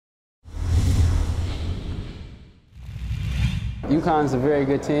UConn's a very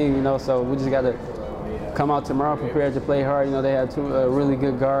good team, you know, so we just got to come out tomorrow prepared to play hard. You know, they have two really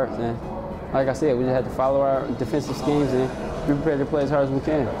good guards, and like I said, we just have to follow our defensive schemes and be prepared to play as hard as we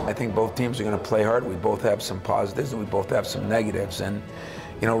can. I think both teams are going to play hard. We both have some positives and we both have some negatives. And,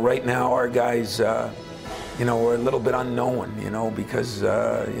 you know, right now our guys, you know, we're a little bit unknown, you know, because,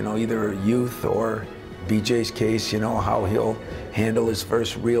 you know, either youth or BJ's case, you know, how he'll handle his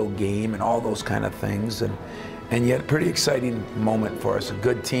first real game and all those kind of things. And yet, pretty exciting moment for us. A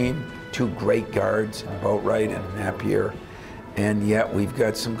good team, two great guards, Boatwright and Napier. And yet we've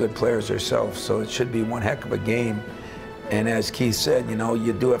got some good players ourselves, so it should be one heck of a game. And as Keith said, you know,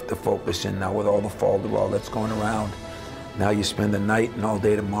 you do have to focus in now with all the fall that's going around. Now you spend the night and all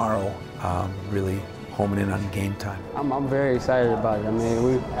day tomorrow really homing in on game time. I'm very excited about it. I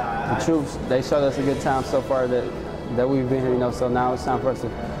mean, the troops, they showed us a good time so far that we've been here, you know, so now it's time for us to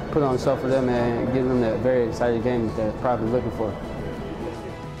put on a show for them and give them that very exciting game that they're probably looking for.